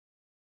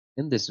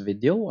In this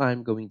video,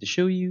 I'm going to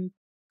show you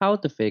how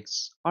to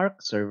fix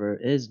Arc server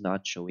is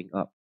not showing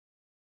up.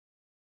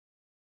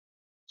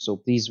 So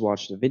please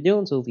watch the video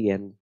until the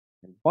end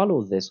and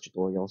follow this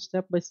tutorial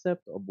step by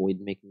step to avoid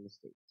making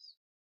mistakes.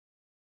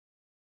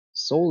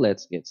 So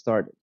let's get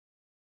started.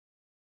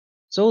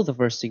 So the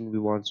first thing we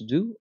want to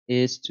do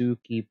is to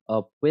keep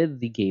up with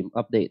the game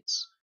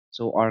updates.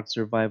 So Ark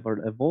Survival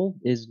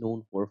Evolved is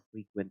known for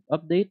frequent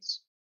updates.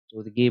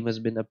 So the game has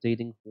been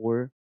updating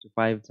 4 to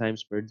 5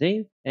 times per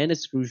day, and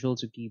it's crucial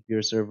to keep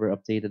your server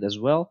updated as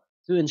well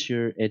to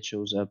ensure it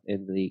shows up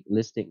in the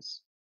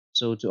listings.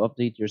 So to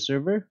update your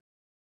server,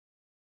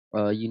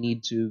 you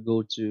need to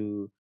go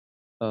to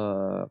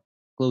uh,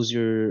 close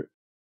your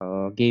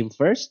game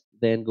first,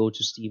 then go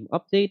to Steam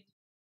Update,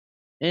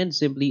 and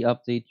simply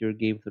update your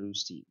game through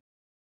Steam.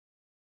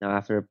 Now,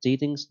 after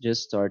updating,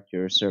 just start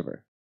your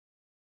server.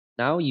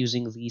 Now,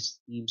 using these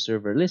Steam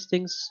server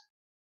listings,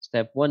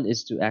 step 1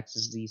 is to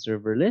access the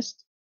server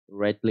list.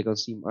 Right click on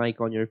Steam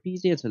icon on your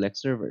PC and select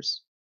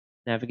servers.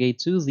 Navigate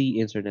to the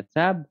Internet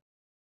tab.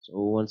 So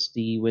once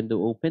the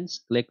window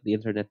opens, click the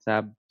Internet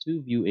tab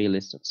to view a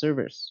list of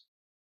servers.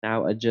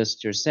 Now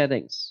adjust your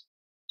settings.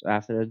 So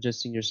after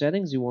adjusting your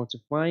settings, you want to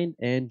find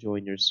and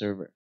join your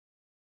server.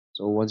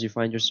 So once you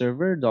find your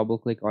server, double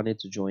click on it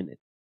to join it.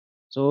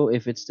 So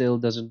if it still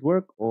doesn't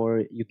work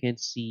or you can't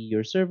see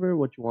your server,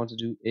 what you want to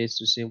do is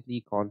to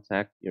simply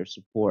contact your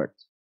support.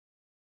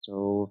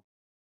 So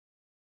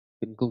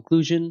in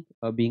conclusion,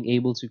 being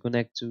able to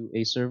connect to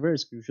a server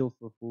is crucial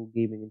for full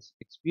gaming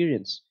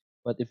experience.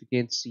 But if you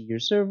can't see your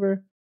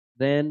server,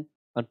 then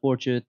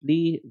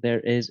unfortunately there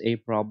is a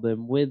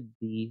problem with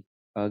the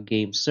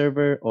game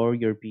server or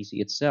your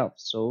PC itself.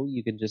 So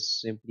you can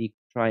just simply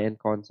try and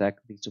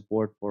contact the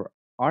support for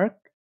Arc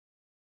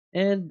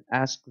and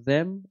ask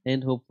them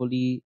and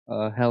hopefully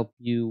help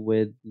you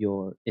with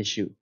your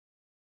issue.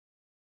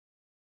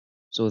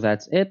 So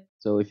that's it.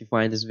 So if you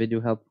find this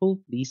video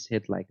helpful, please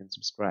hit like and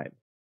subscribe.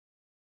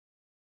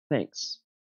 Thanks.